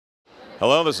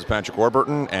Hello, this is Patrick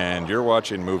Warburton, and you're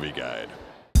watching Movie Guide.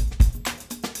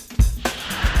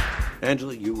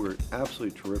 Angela, you were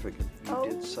absolutely terrific. You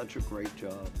did such a great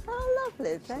job. Oh,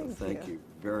 lovely. Thank you. Thank you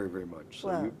very, very much. So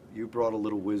Well, you brought a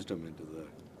little wisdom into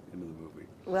the movie.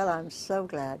 Well, I'm so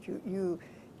glad you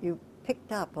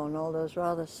picked up on all those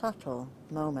rather subtle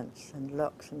moments and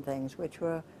looks and things, which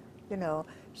were, you know,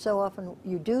 so often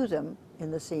you do them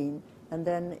in the scene, and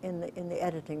then in the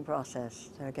editing process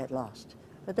they get lost.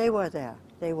 But they were there.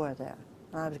 They were there.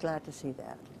 And I was glad to see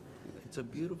that. It's a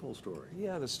beautiful story.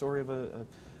 Yeah, the story of a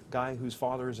guy whose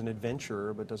father is an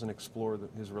adventurer but doesn't explore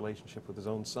his relationship with his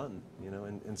own son, you know,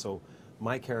 and so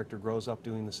my character grows up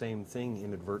doing the same thing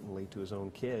inadvertently to his own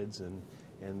kids, and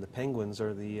the penguins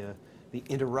are the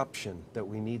interruption that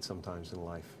we need sometimes in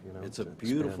life, you know. It's a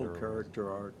beautiful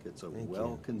character arc. It's a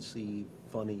well-conceived,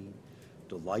 funny,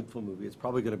 delightful movie. It's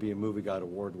probably going to be a Movie Guide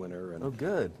Award winner. And oh,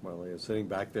 good. Marlea sitting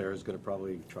back there is going to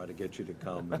probably try to get you to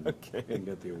come and, and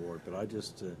get the award. But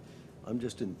I'm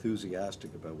just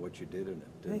enthusiastic about what you did in it.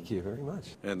 Thank you very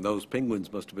much. And those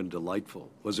penguins must have been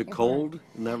delightful. Was it cold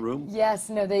in that room? Yes,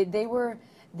 no, they were,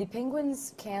 the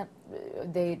penguins can't,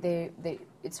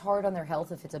 it's hard on their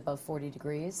health if it's above 40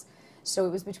 degrees. So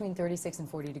it was between 36 and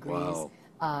 40 degrees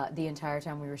the entire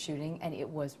time we were shooting, and it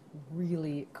was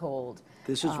really cold.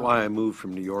 This is why I moved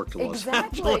from New York to Los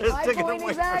Angeles. Exactly, my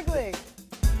point exactly.